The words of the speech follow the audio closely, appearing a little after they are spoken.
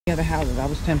The other houses, I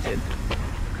was tempted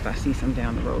because I see some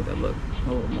down the road that look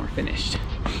a little more finished.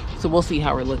 So we'll see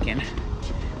how we're looking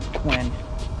when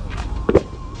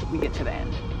we get to the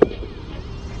end.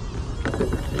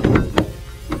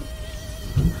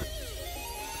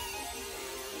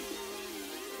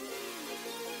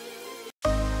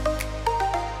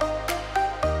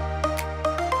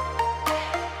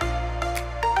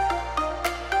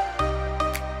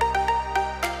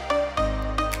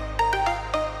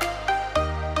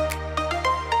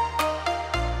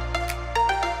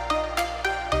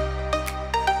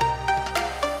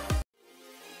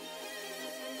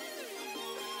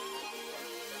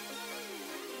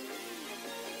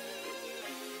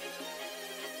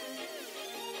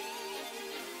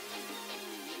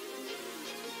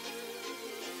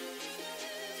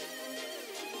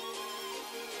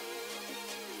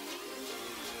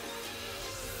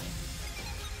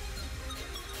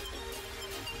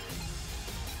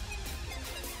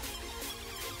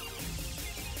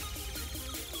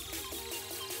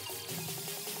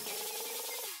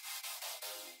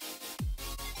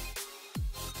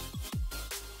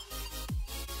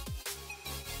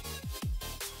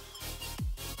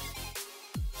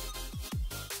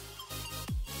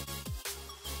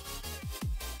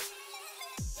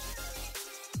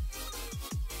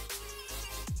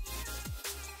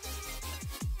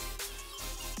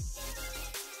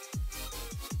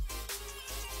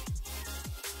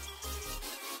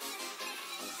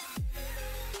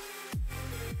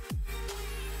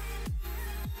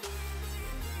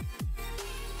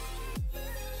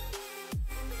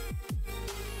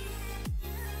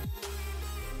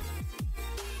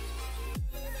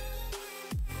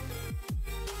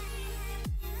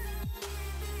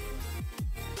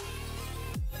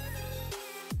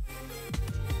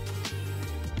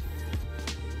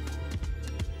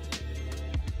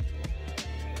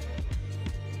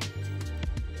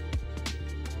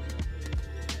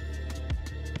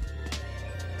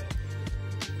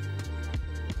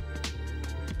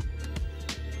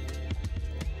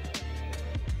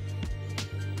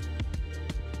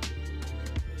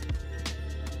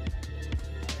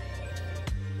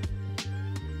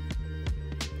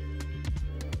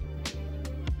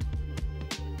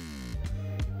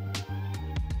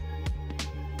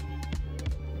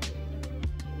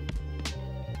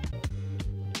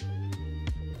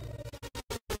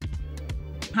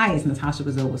 Hi, it's Natasha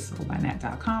Brazil with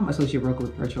SoldByNat.com, associate broker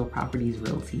with Virtual Properties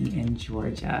Realty in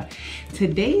Georgia.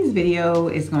 Today's video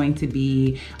is going to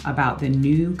be about the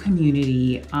new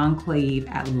community Enclave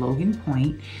at Logan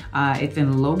Point. It's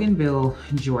in Loganville,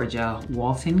 Georgia,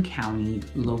 Walton County,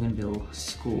 Loganville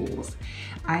Schools.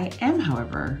 I am,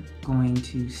 however, going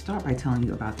to start by telling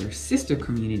you about their sister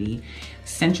community,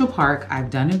 Central Park.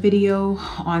 I've done a video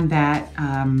on that,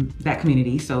 that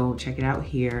community, so check it out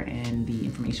here, and the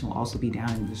information will also be down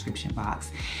in the description box.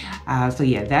 So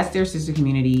yeah, that's their sister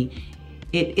community.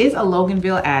 It is a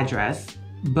Loganville address,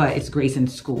 but it's Grayson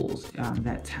Schools.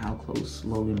 That's how close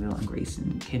Loganville and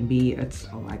Grayson can be.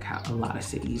 It's like how a lot of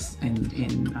cities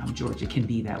in Georgia can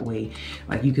be that way.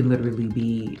 Like you can literally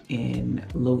be in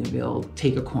Loganville,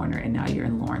 take a corner, and now you're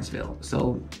in Lawrenceville.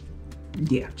 So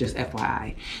yeah, just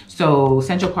FYI. So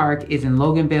Central Park is in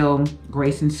Loganville,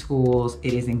 Grayson Schools,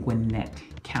 it is in Gwinnett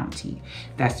County.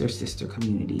 That's their sister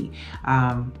community.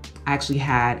 I actually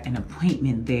had an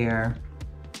appointment there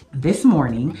this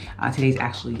morning. Today's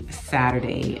actually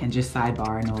Saturday, and just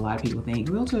sidebar, I know a lot of people think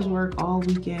realtors work all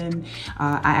weekend.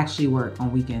 I actually work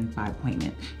on weekends by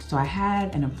appointment. So I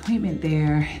had an appointment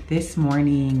there this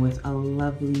morning with a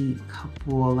lovely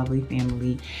couple, a lovely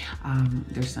family.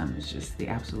 Their son is just the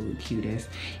absolute cutest.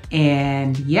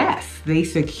 And yes, they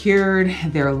secured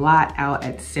their lot out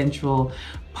at Central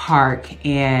Park,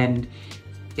 and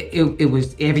it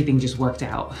was, everything just worked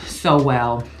out so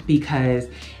well because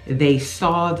they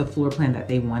saw the floor plan that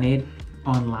they wanted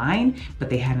online, but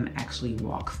they hadn't actually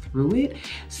walked through it.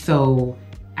 So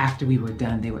after we were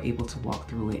done, they were able to walk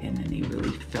through it, and then they really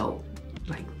felt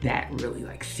like that really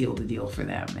like sealed the deal for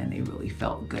them, and they really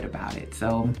felt good about it.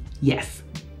 So yes,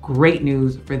 great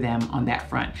news for them on that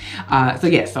front. So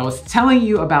yes, so I was telling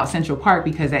you about Central Park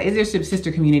because that is their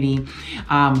sister community.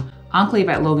 Enclave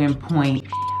at Logan Point,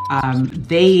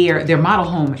 their model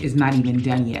home is not even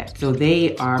done yet. So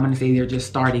they are, I'm gonna say they're just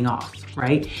starting off,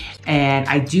 right? And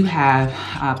I do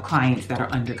have clients that are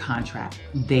under contract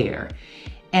there.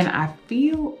 And I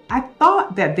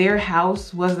thought that their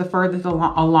house was the furthest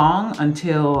along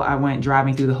until I went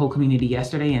driving through the whole community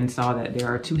yesterday and saw that there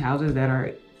are two houses that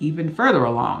are even further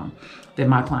along than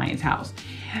my client's house.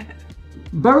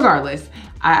 But regardless,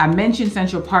 I mentioned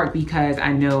Central Park because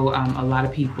I know a lot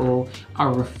of people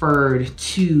are referred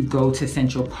to go to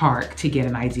Central Park to get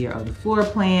an idea of the floor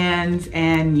plans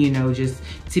and, you know, just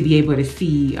to be able to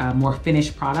see more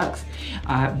finished products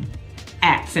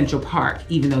at Central Park,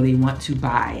 even though they want to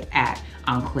buy at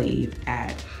Enclave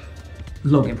at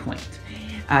Logan Point.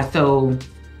 So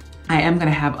I am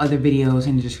gonna have other videos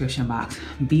in the description box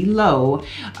below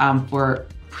for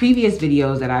previous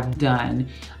videos that I've done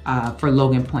for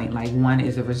Logan Point. Like one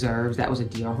is a reserves, that was a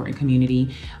D.R. Horton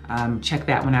community. Check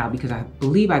that one out because I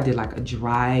believe I did like a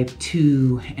drive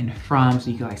to and from,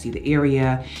 so you can like see the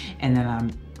area. And then I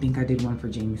think I did one for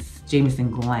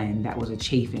Jameson Glen, that was a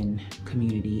Chafin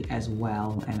community as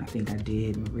well. And I think I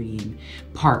did Meridian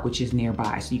Park, which is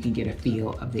nearby, so you can get a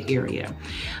feel of the area.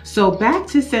 So back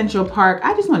to Central Park,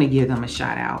 I just want to give them a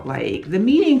shout out. Like the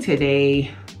meeting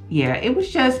today, yeah, it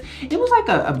was like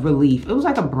a relief. It was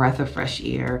like a breath of fresh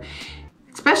air,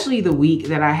 especially the week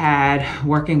that I had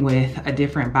working with a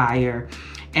different buyer,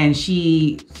 and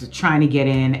she's trying to get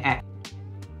in at,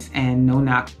 and no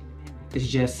knock. It's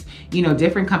just, you know,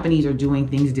 different companies are doing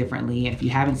things differently. And if you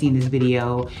haven't seen this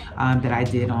video that I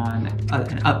did on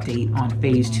an update on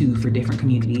phase 2 for different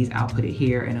communities, I'll put it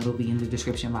here and it'll be in the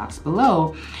description box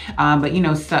below. But you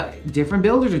know, so different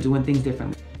builders are doing things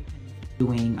differently,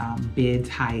 doing bids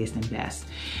highest and best.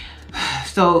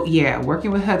 So yeah,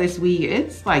 working with her this week,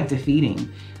 it's like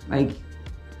defeating. Like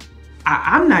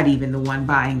I'm not even the one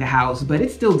buying the house, but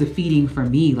it's still defeating for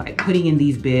me. Like putting in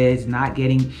these bids, not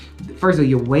getting, first of all,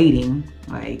 you're waiting.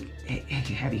 Like,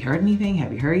 have you heard anything?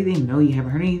 Have you heard anything? No, you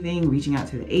haven't heard anything. Reaching out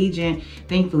to the agent.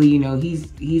 Thankfully, you know, he's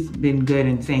been good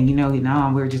and saying, you know,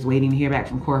 no, we're just waiting to hear back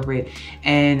from corporate.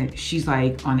 And she's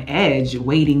like on edge,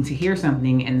 waiting to hear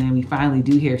something. And then we finally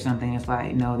do hear something. It's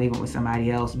like, no, they went with somebody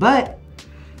else. But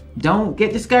don't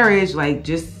get discouraged. Like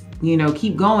just, you know,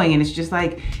 keep going. And it's just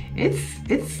like,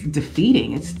 it's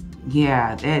defeating. It's,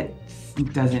 yeah, that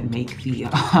doesn't make the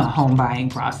home buying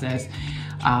process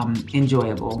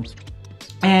enjoyable.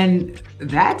 And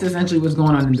that's essentially what's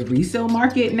going on in the resale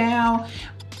market now.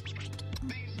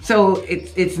 So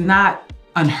it's not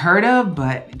unheard of,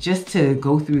 but just to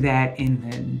go through that in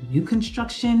the new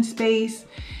construction space,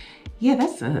 yeah,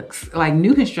 that sucks. Like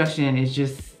new construction is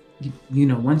just, you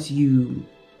know, once you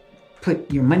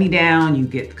put your money down, you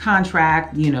get the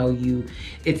contract, you know,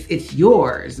 it's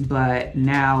yours. But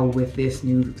now with this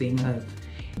new thing of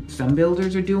some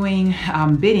builders are doing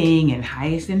bidding and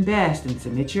highest and best and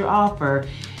submit your offer.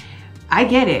 I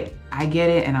get it,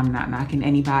 and I'm not knocking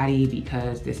anybody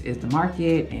because this is the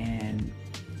market and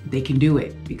they can do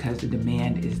it because the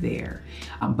demand is there.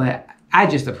 But I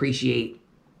just appreciate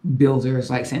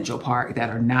builders like Central Park that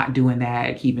are not doing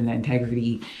that, keeping the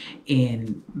integrity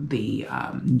in the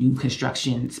new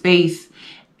construction space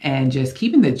and just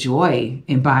keeping the joy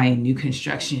in buying new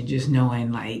construction. Just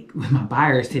knowing, like with my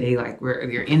buyers today, like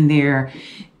they're in there,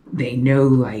 they know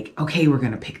like, okay, we're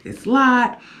gonna pick this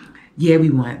lot. Yeah,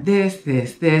 we want this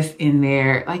in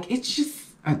there. Like it's just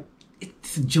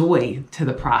it's joy to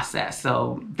the process.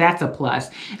 So that's a plus.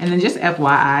 And then just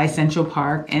FYI, Central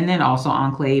Park and then also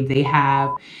Enclave, they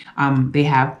have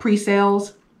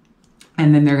pre-sales,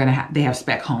 and then they have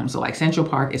spec homes. So like Central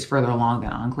Park is further along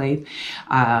than Enclave.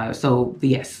 So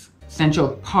yes, Central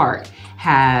Park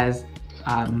has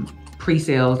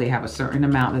pre-sales. They have a certain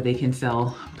amount that they can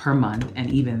sell per month,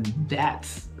 and even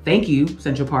that's, thank you,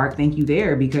 Central Park, thank you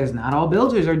there, because not all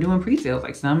builders are doing pre-sales.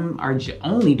 Like some are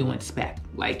only doing spec.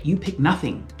 Like you pick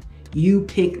nothing. You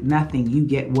pick nothing. You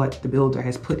get what the builder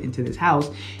has put into this house,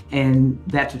 and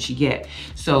that's what you get.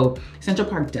 So Central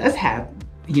Park does have,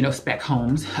 you know, spec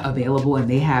homes available, and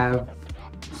they have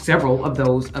several of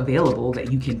those available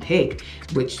that you can pick,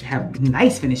 which have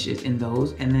nice finishes in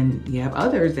those. And then you have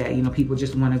others that, you know, people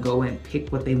just want to go and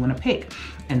pick what they want to pick,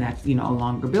 and that's, you know, a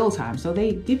longer build time. So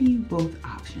they give you both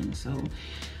options. So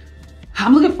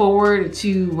I'm looking forward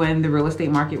to when the real estate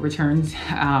market returns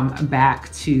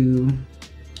back to,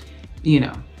 you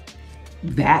know,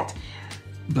 that.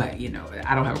 But, you know,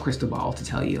 I don't have a crystal ball to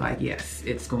tell you like, yes,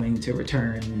 it's going to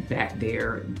return back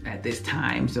there at this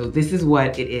time. So this is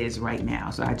what it is right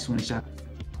now. So I just want to shout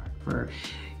out for,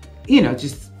 you know,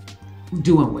 just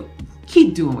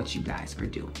keep doing what you guys are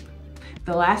doing.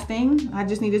 The last thing, I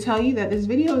just need to tell you that this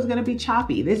video is going to be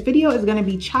choppy. This video is going to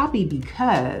be choppy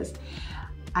because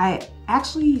I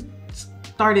actually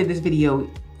started this video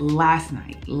last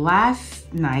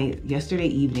night, yesterday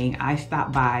evening. I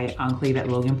stopped by Enclave at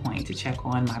Logan Point to check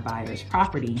on my buyer's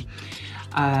property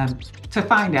to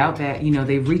find out that, you know,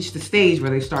 they've reached the stage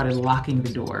where they started locking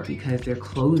the door because they're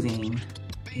closing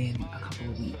in a couple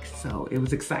of weeks. So it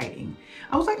was exciting.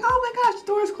 I was like, oh my gosh, the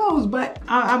door is closed, but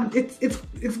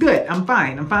it's good. I'm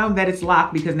fine. I'm fine that it's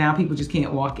locked because now people just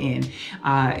can't walk in,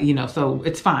 you know, so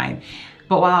it's fine.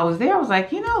 But while I was there, I was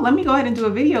like, you know, let me go ahead and do a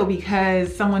video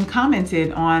because someone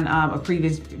commented on a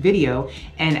previous video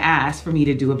and asked for me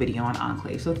to do a video on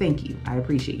Enclave. So thank you, I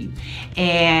appreciate you.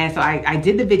 And so I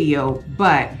did the video,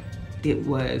 but it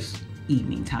was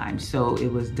evening time, so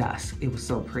it was dusk. It was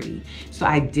so pretty. So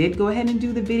I did go ahead and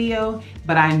do the video,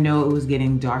 but I know it was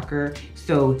getting darker.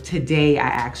 So today I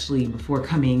actually, before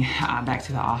coming back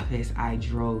to the office, I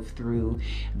drove through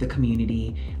the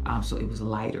community, so it was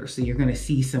lighter. So you're gonna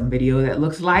see some video that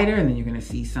looks lighter and then you're gonna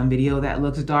see some video that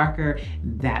looks darker.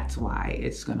 That's why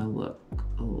it's gonna look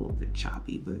a little bit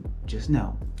choppy, but just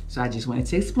know. So I just wanted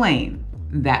to explain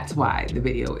that's why the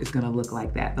video is gonna look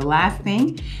like that. The last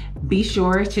thing, be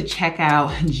sure to check out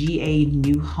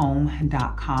ganewhome.com.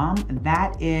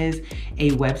 That is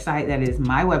a website, that is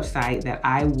my website that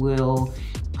I will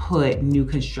put new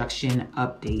construction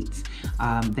updates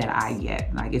that I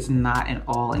get. Like, it's not an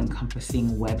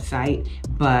all-encompassing website,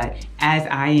 but as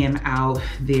I am out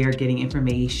there getting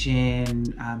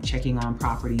information, checking on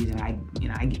properties, and I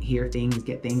hear things,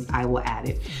 get things, I will add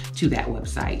it to that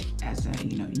website as a,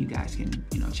 you know, you guys can,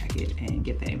 you know, check it and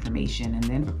get that information. And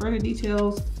then for further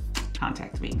details,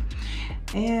 contact me.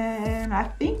 And I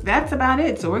think that's about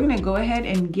it. So we're gonna go ahead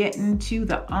and get into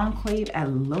the Enclave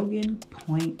at Logan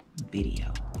Point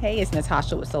video. Hey, it's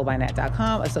Natasha with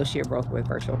soldbynat.com, associate broker with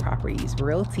Virtual Properties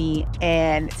Realty.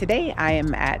 And today I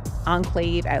am at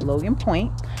Enclave at Logan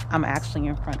Point. I'm actually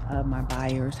in front of my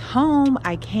buyer's home.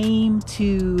 I came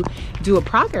to do a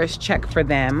progress check for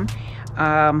them.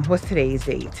 What's today's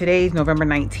date? Today's November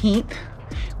 19th.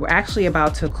 We're actually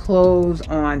about to close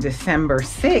on December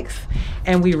 6th,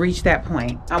 and we reached that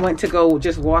point. I went to go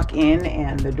just walk in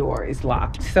and the door is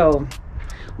locked. So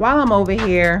while I'm over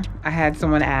here, I had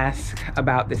someone ask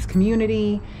about this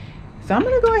community. So I'm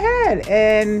gonna go ahead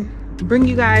and bring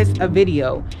you guys a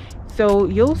video. So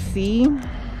you'll see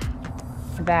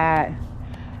that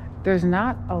there's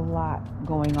not a lot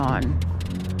going on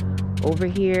over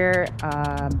here,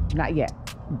 not yet.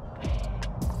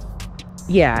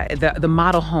 Yeah, the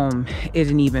model home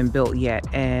isn't even built yet,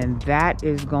 and that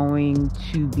is going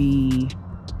to be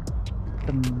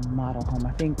the model home,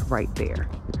 I think right there.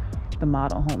 The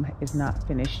model home is not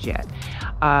finished yet.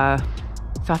 So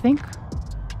I think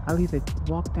I'll either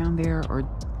walk down there or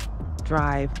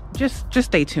drive. Just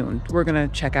stay tuned. We're gonna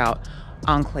check out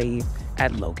Enclave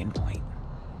at Logan Point.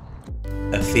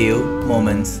 A few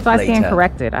moments later. So I stand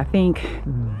corrected. I think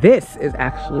this is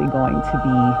actually going to be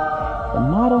the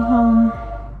model home.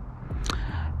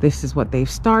 This is what they've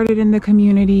started in the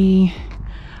community.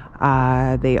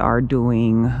 They are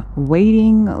doing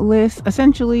waiting lists.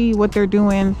 Essentially what they're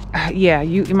doing, yeah,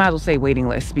 you might as well say waiting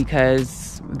lists,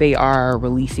 because they are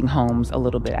releasing homes a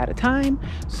little bit at a time.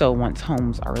 So once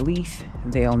homes are released,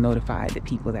 they'll notify the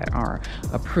people that are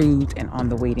approved and on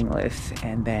the waiting list,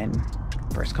 and then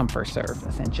first come, first serve,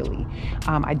 essentially.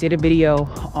 I did a video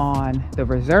on the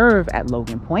reserve at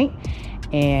Logan Point,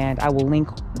 and I will link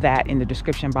that in the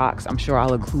description box. I'm sure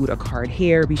I'll include a card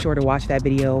here. Be sure to watch that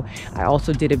video. I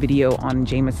also did a video on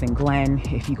Jameson Glen.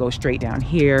 If you go straight down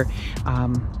here,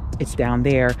 it's down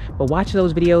there. But watch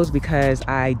those videos because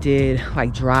I did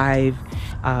like drive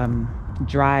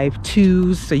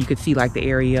twos, so you could see like the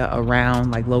area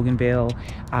around like Loganville.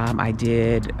 I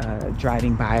did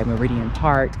driving by Meridian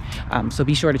Park. So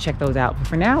be sure to check those out. But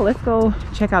for now, let's go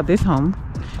check out this home.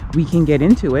 We can get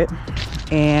into it.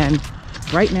 And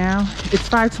right now it's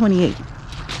 5:28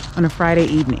 on a Friday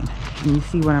evening, and you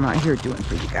see what I'm out here doing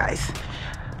for you guys.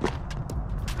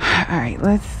 All right,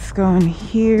 let's go in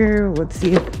here. Let's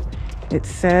see if it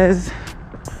says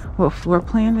what floor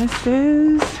plan this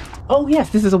is. Oh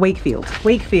yes, this is a Wakefield.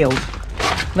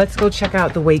 Let's go check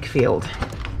out the Wakefield.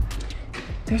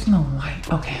 There's no light.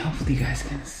 Okay, hopefully you guys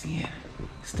can see it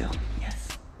still.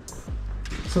 Yes.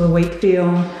 So the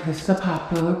Wakefield, this is a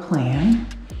popular plan.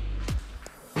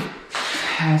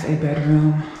 Has a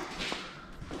bedroom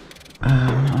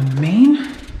on the main.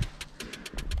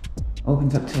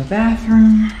 Opens up to a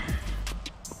bathroom.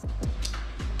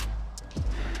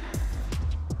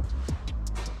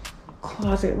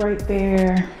 Closet right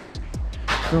there.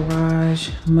 Garage,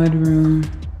 mudroom.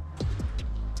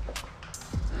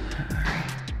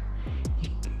 Alright. You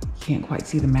can't quite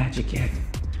see the magic yet.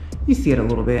 You see it a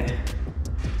little bit.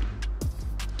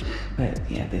 But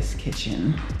yeah, this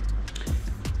kitchen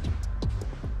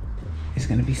is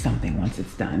gonna be something once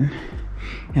it's done.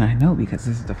 And I know because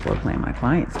this is the floor plan my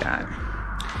clients got.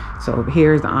 So over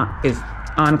here is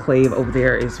Enclave, over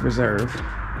there is Reserve.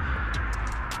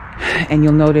 and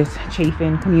you'll notice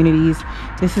Chafin Communities.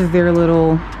 This is their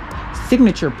little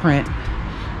signature print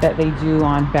that they do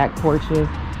on back porches.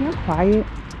 See how quiet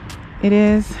it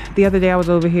is? The other day I was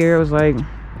over here, it was like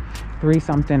 3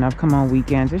 something. I've come on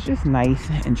weekends. It's just nice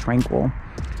and tranquil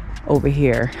over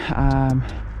here.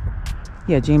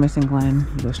 Yeah, Jameson Glen,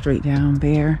 you go straight down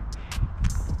there.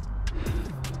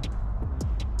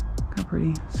 Look how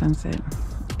pretty sunset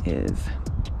is.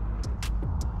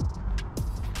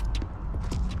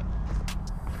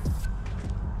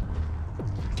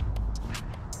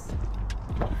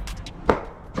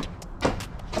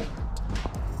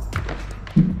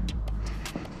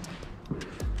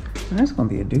 So that's gonna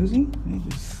be a doozy. They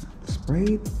just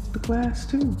sprayed the glass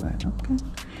too, but okay.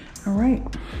 All right.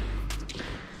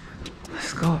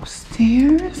 Let's go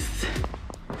upstairs.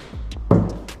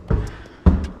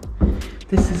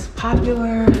 This is a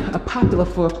popular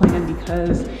floor plan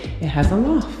because it has a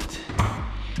loft.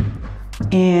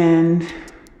 And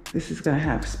this is gonna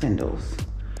have spindles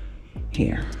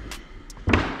here.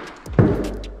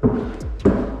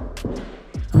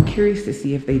 I'm curious to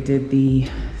see if they did the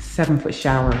 7-foot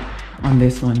shower on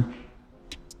this one.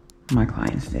 My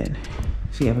clients did.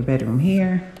 So you have a bedroom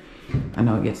here. I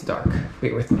know it gets dark,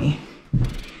 bear with me.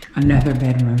 Another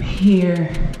bedroom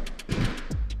here.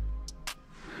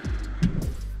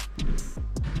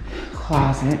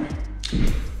 Closet.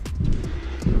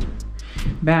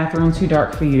 Bathroom, too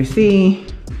dark for you to see.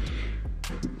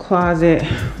 Closet,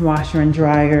 washer and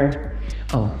dryer.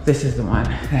 Oh, this is the one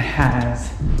that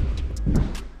has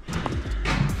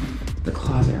the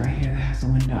closet right here that has the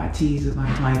window. I tease with my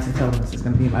clients and tell them this is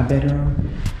gonna be my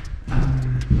bedroom.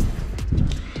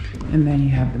 And then you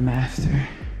have the master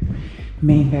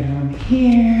main bedroom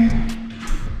here.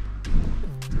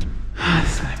 Oh,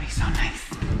 this is gonna be so nice.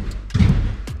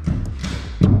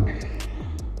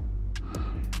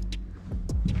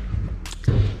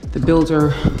 The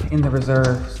builder in the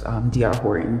reserves, DR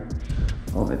Horton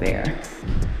over there.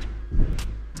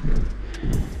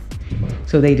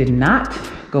 So they did not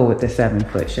go with the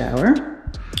 7-foot shower.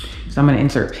 So I'm gonna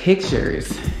insert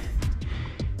pictures.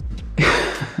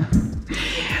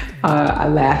 I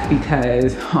laugh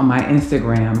because on my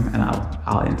Instagram, and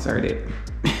I'll insert it.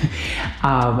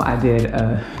 I did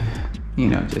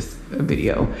just a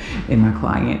video in my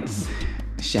client's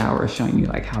shower showing you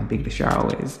like how big the shower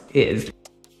is.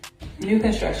 New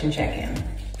construction check-in,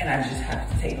 and I just have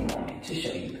to take a moment to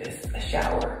show you this, a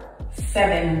shower,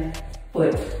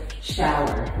 7-foot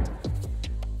shower.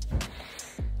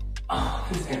 Oh,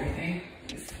 this is everything.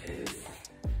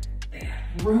 They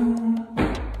have room.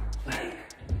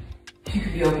 You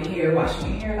could be over here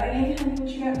washing your hair like, hey honey, what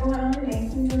you got going on today?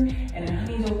 And then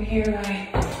honey's over here like,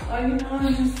 oh, I'm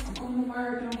going to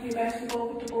work and I'm playing basketball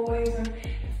with the boys and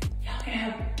y'all can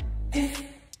have this.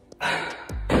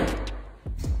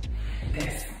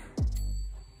 This.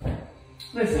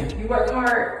 Listen, you work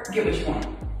hard, get what you want.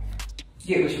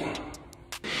 Get what you want.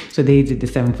 So they did the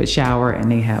 7-foot shower and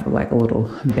they have like a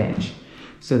little bench.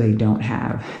 So they don't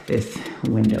have this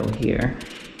window here.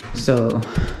 So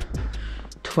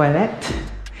toilet,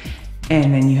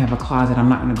 and then you have a closet. I'm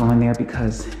not gonna go in there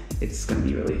because it's gonna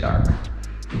be really dark.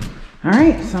 All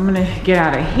right, so I'm gonna get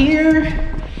out of here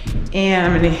and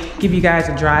I'm gonna give you guys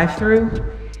a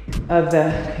drive-through of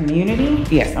the community.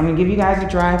 Yes, I'm gonna give you guys a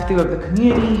drive-through of the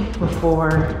community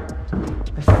before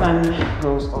the sun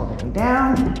goes all the way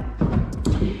down.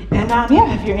 And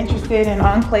yeah, if you're interested in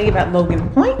Enclave at Logan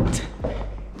Point,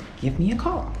 give me a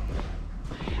call.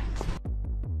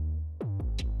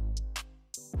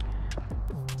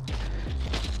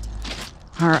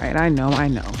 All right, I know.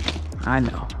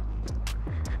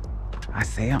 I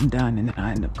say I'm done and then I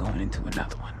end up going into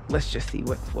another one. Let's just see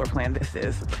what floor plan this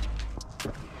is.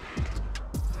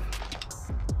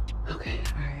 Okay,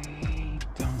 I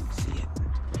don't see it.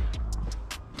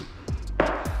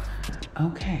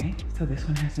 Okay, so this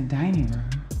one has a dining room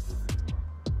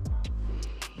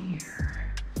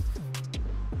here.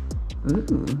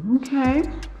 Ooh, okay.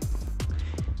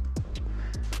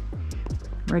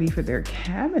 Ready for their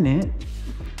cabinet.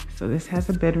 So this has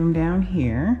a bedroom down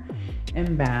here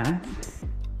and bath.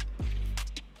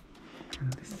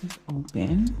 And this is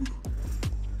open.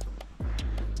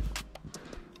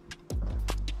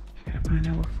 I gotta find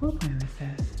out what floor plan this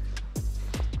says.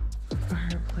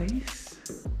 Fireplace.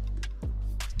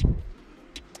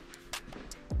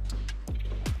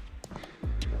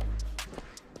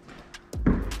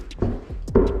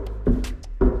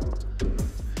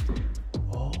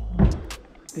 Oh,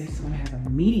 this one has a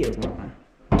media room.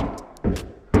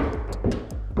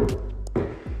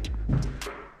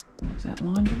 Is that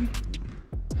laundry?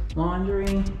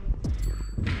 Laundry,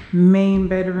 main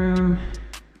bedroom,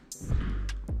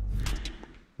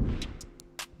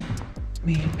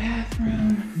 Main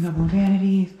bathroom, double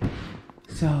vanities.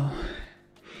 So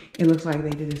it looks like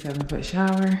they did a 7-foot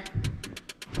shower.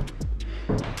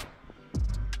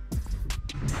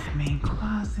 Main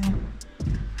closet.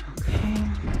 Okay.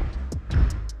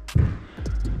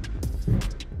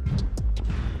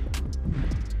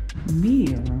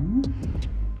 Media room.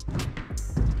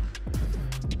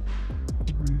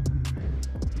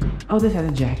 Oh, this has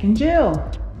a Jack and Jill.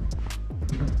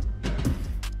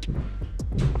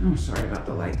 I'm sorry about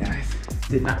the light, guys.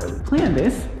 Did not really plan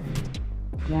this.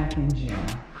 Jack and Jill.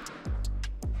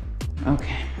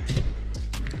 Okay.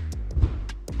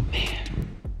 Man,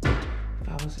 if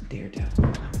I was a daredevil,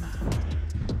 I'm not.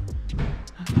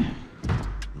 Okay.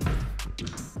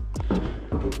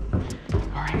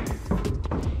 All right.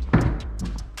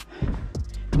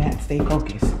 Nat, stay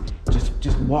focused.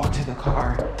 Just walk to the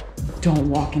car. Don't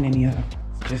walk in any other.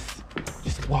 Just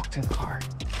walk to the car.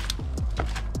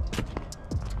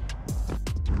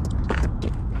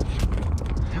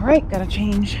 All right, gotta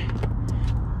change.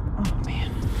 Oh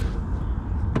man.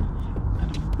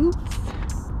 Oops.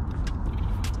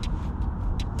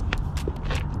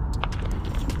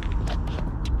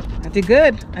 I did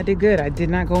good. I did good. I did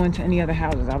not go into any other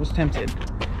houses. I was tempted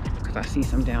because I see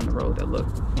some down the road that look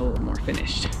a little more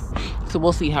finished. So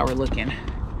we'll see how we're looking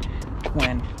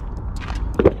when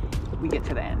we get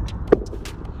to the end.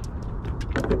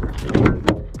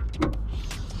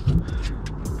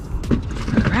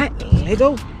 All right, let's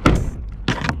go.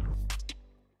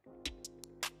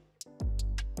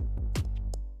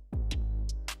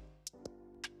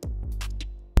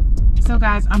 So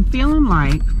guys, I'm feeling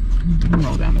like,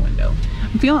 roll down the window.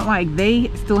 I'm feeling like they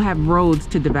still have roads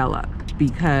to develop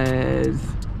because,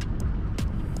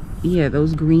 yeah,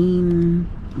 those green,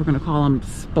 we're gonna call them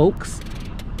spokes,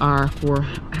 are for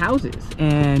houses,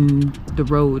 and the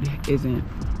road isn't,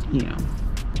 you know,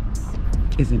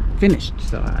 isn't finished.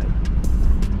 So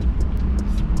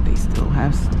they still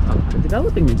have a lot of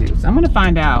developing to do. So I'm gonna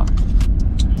find out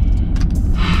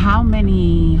how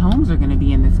many homes are gonna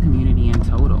be in this community in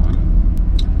total.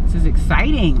 This is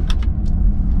exciting.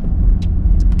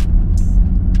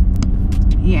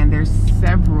 Yeah, and there's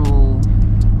several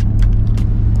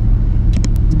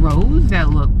rows that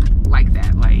look like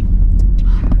that, like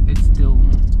it's still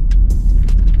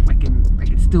like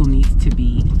it still needs to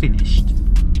be finished.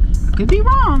 I could be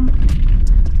wrong,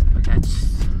 but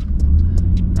that's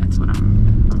what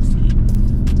I'm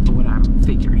seeing, or what I'm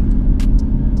figuring.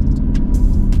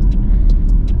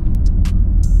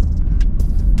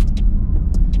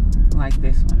 Like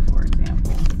this one, for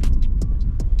example.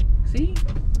 See,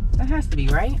 that has to be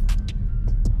right,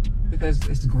 because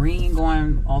it's green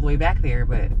going all the way back there,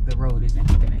 but the road isn't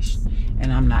finished.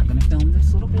 And I'm not gonna film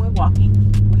this little boy walking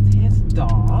with his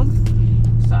dog,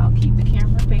 so I'll keep the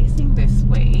camera facing this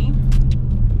way.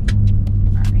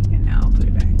 All right, and now I'll put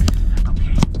it back.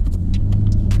 Okay.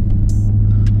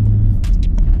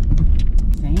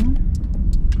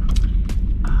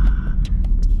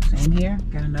 Same here.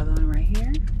 Got another one right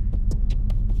here,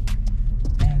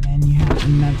 and then you have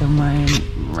another one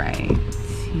right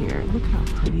here. Look how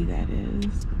pretty that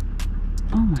is.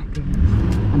 Oh my goodness.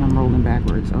 And I'm rolling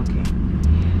backwards. Okay.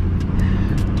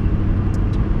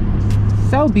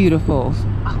 So beautiful.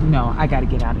 Oh no, I gotta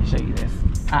get out and show you this.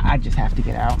 I just have to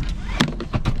get out.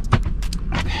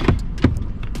 Okay.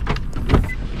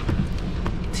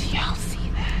 Do y'all see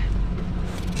that?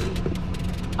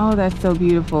 Oh, that's so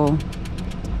beautiful.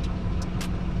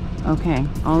 Okay,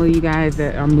 all of you guys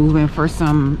that are moving for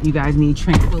some, you guys need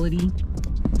tranquility.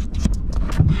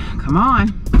 Come on.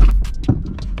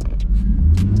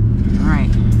 All right.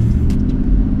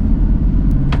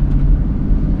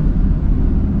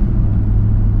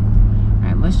 All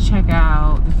right, let's check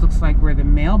out. This looks like where the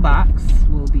mailbox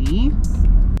will be.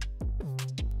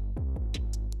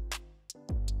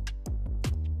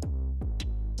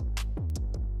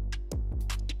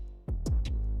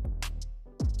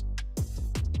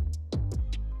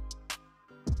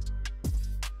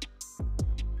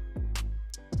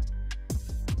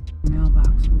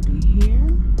 Mailbox will be here.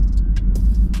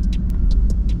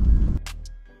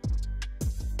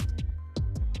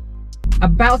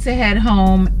 About to head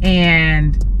home,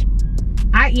 and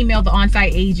I emailed the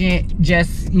on-site agent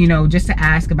just to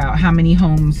ask about how many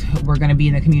homes were going to be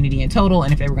in the community in total,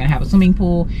 and if they were going to have a swimming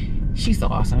pool. She's so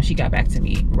awesome. She got back to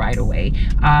me right away.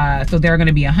 So there are going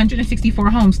to be 164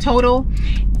 homes total,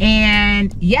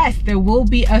 and yes, there will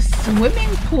be a swimming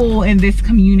pool in this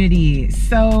community.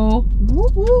 So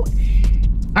woo-woo.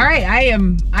 All right, I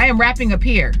am wrapping up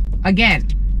here. Again,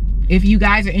 if you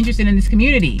guys are interested in this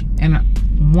community, and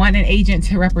want an agent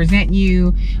to represent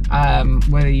you,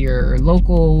 whether you're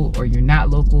local or you're not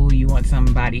local, you want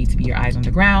somebody to be your eyes on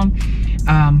the ground,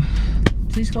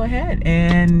 please go ahead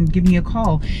and give me a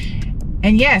call.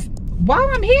 And yes, while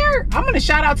I'm here, I'm gonna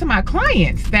shout out to my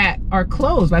clients that are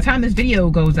closed. By the time this video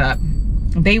goes up,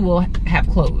 they will have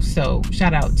closed. So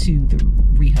shout out to the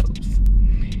Rijos.